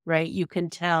concrete, right? You can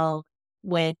tell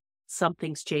when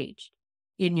something's changed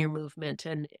in your movement,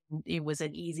 and it was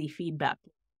an easy feedback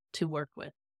to work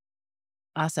with.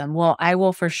 Awesome. Well, I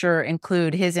will for sure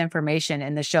include his information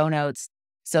in the show notes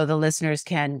so the listeners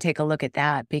can take a look at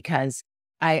that because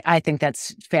I think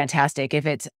that's fantastic. If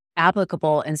it's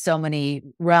applicable in so many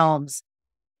realms,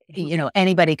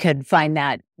 anybody could find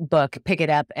that book, pick it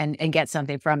up and get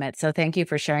something from it. So thank you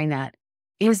for sharing that.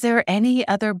 Is there any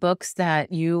other books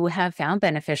that you have found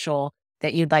beneficial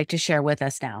that you'd like to share with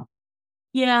us now?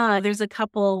 Yeah, there's a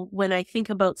couple. When I think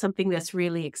about something that's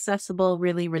really accessible,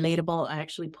 really relatable, I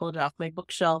actually pulled it off my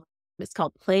bookshelf. It's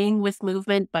called Playing with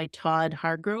Movement by Todd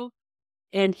Hargrove.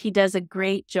 And he does a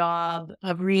great job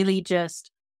of really just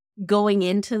going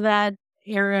into that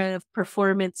era of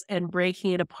performance and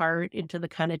breaking it apart into the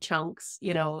kind of chunks,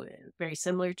 very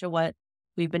similar to what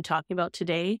we've been talking about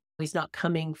today. He's not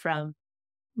coming from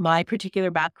my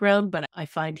particular background, but I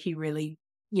find he really,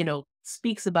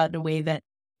 speaks about it in a way that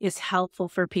is helpful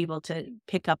for people to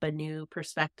pick up a new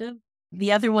perspective.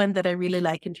 The other one that I really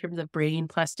like in terms of brain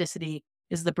plasticity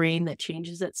is The Brain That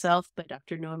Changes Itself by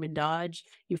Dr. Norman Dodge.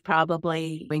 You've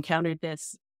probably encountered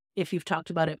this if you've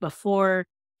talked about it before.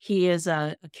 He is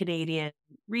a Canadian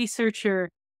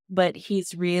researcher, but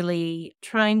he's really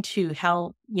trying to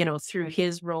help, through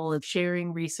his role of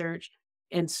sharing research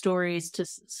and stories to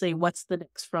say what's the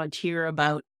next frontier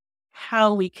about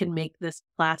how we can make this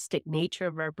plastic nature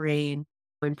of our brain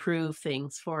improve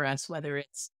things for us, whether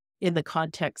it's in the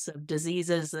context of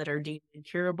diseases that are deemed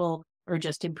incurable or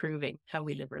just improving how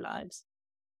we live our lives.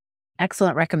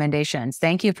 Excellent recommendations.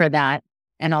 Thank you for that.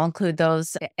 And I'll include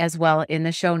those as well in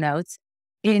the show notes.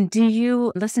 And do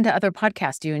you listen to other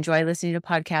podcasts? Do you enjoy listening to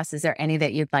podcasts? Is there any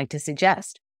that you'd like to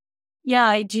suggest? Yeah,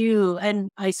 I do. And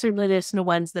I certainly listen to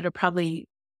ones that are probably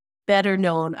better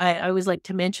known. I always like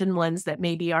to mention ones that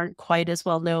maybe aren't quite as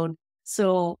well known.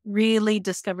 So really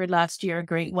discovered last year a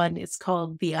great one. It's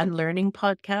called the Unlearning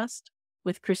Podcast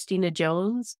with Christina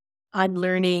Jones.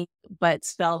 Unlearning, but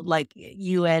spelled like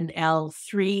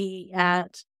UNL3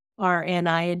 at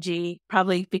RNING,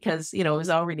 probably because, it was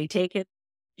already taken.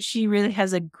 She really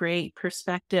has a great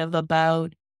perspective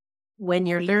about when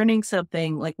you're learning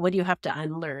something, like what do you have to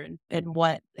unlearn and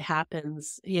what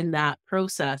happens in that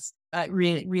process. I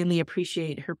really, really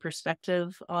appreciate her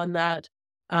perspective on that.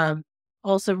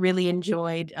 Also really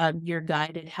enjoyed your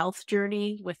guided health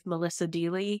journey with Melissa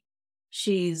Deely.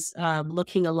 She's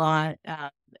looking a lot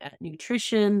at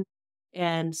nutrition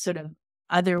and sort of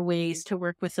other ways to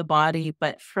work with the body,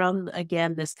 but from,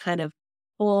 again, this kind of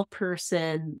whole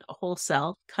person, whole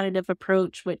self kind of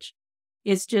approach, which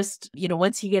is just,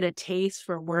 once you get a taste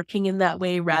for working in that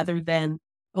way rather than,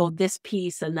 oh, this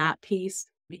piece and that piece,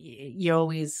 you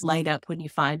always light up when you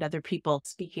find other people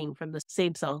speaking from the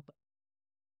same self.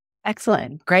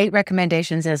 Excellent. Great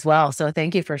recommendations as well. So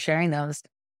thank you for sharing those.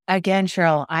 Again,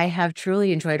 Cheryl, I have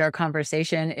truly enjoyed our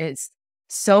conversation. It's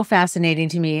so fascinating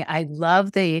to me. I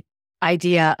love the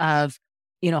idea of,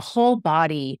 whole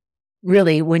body.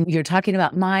 Really, when you're talking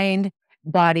about mind,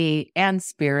 body, and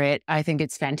spirit, I think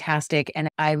it's fantastic. And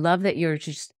I love that you're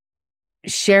just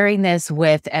sharing this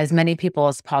with as many people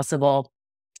as possible.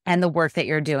 And the work that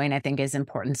you're doing, I think, is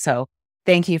important. So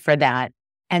thank you for that.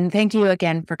 And thank you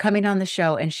again for coming on the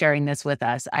show and sharing this with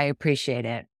us. I appreciate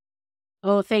it.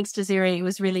 Oh, thanks, Desiree. It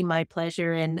was really my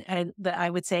pleasure. And I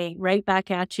would say right back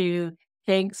at you.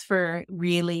 Thanks for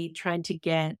really trying to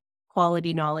get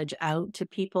quality knowledge out to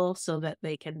people so that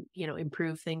they can,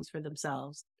 improve things for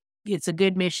themselves. It's a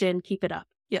good mission. Keep it up.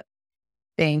 Yep.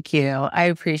 Thank you. I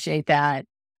appreciate that.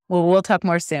 Well, we'll talk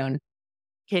more soon.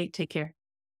 Okay, take care.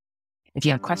 If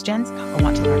you have questions or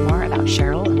want to learn more about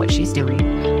Cheryl and what she's doing,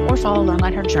 or follow along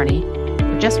on her journey,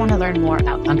 or just want to learn more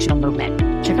about functional movement,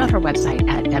 check out her website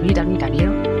at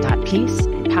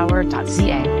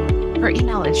www.peaceandpower.ca. Her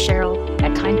email is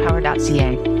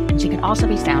cheryl@kindpower.ca, and she can also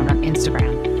be found on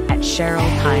Instagram at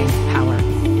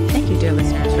CherylKindPower. Thank you, dear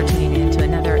listeners, for tuning in to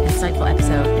another insightful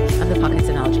episode of the Pockets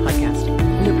of Knowledge podcast.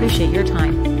 We appreciate your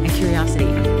time and curiosity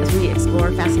as we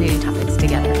explore fascinating topics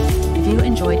together. If you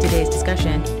enjoyed today's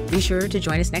discussion, be sure to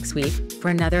join us next week for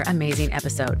another amazing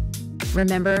episode.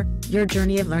 Remember, your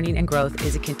journey of learning and growth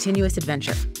is a continuous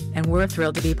adventure, and we're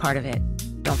thrilled to be part of it.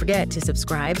 Don't forget to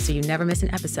subscribe so you never miss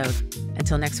an episode.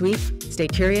 Until next week, stay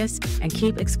curious and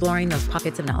keep exploring those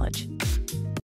pockets of knowledge.